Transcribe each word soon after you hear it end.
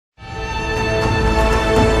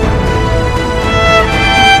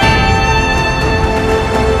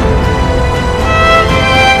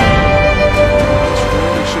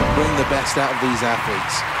these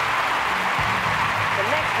athletes. The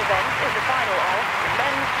next event is the final of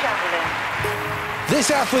men's javelin. This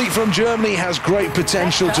athlete from Germany has great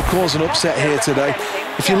potential to cause an upset here today.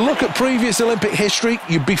 If you look at previous Olympic history,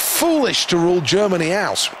 you'd be foolish to rule Germany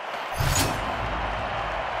out.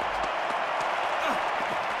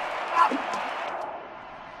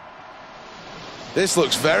 This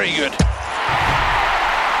looks very good.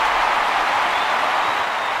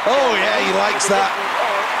 Oh yeah, he likes that.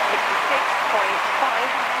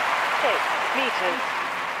 66.56 meters.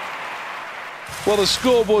 Well, the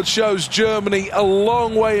scoreboard shows Germany a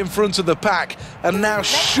long way in front of the pack, and now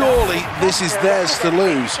surely this is theirs to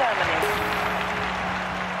lose.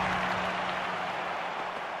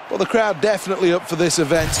 Well, the crowd definitely up for this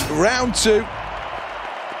event. Round two.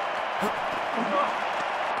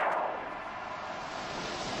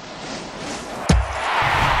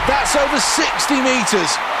 That's over 60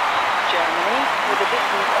 meters. Germany with a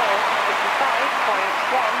distance of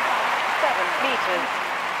 55.17 meters.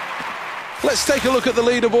 Let's take a look at the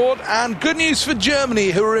leaderboard, and good news for Germany,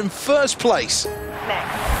 who are in first place. Next,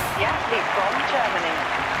 the athlete from Germany.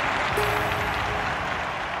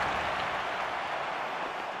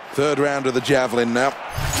 Third round of the javelin now.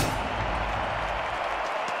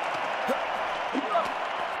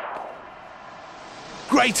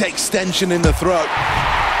 Great extension in the throat.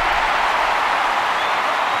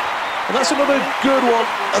 And that's another good one,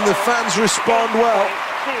 and the fans respond well.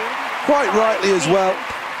 Quite rightly as well.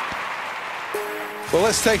 Well,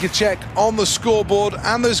 let's take a check on the scoreboard,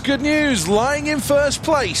 and there's good news, lying in first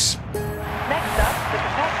place. Next up, the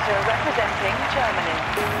competitor representing Germany.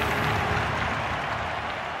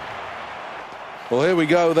 Well, here we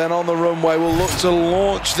go then on the runway. We'll look to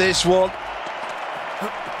launch this one.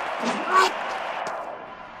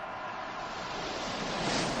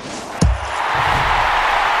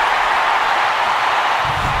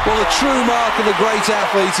 Well, the true mark of a great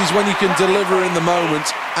athlete is when you can deliver in the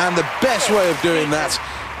moment, and the best way of doing that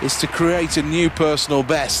is to create a new personal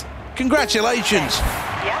best. Congratulations. The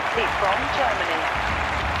athlete from Germany.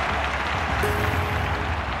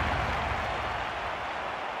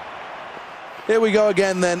 Here we go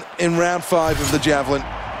again then in round 5 of the javelin.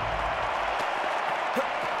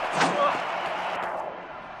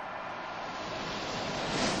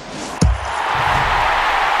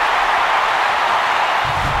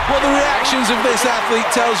 Well, the reactions of this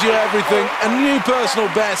athlete tells you everything. A new personal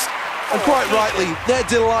best, and quite rightly, they're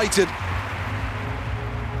delighted.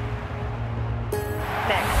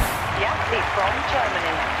 Next, the athlete from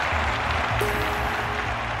Germany.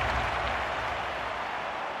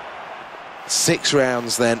 6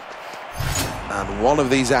 rounds then, and one of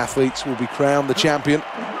these athletes will be crowned the champion.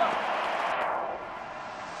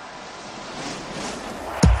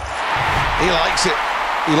 He likes it.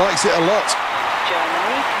 He likes it a lot.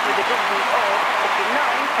 Germany with a distance of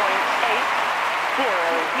 59.80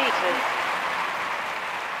 meters.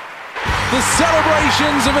 The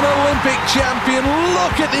celebrations of an Olympic champion.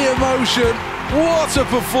 Look at the emotion. What a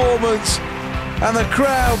performance. And the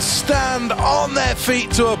crowd stand on their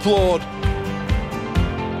feet to applaud.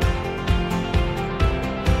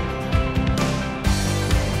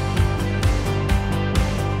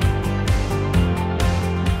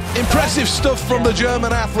 Impressive stuff from the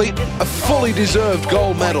German athlete, a fully deserved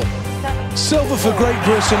gold medal. Silver for Great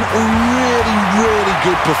Britain, a really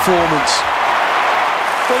good performance.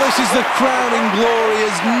 Well, this is the crowning glory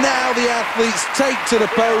as now the athletes take to the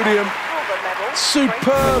podium.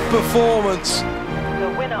 Superb performance.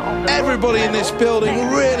 Everybody in this building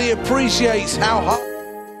really appreciates how hard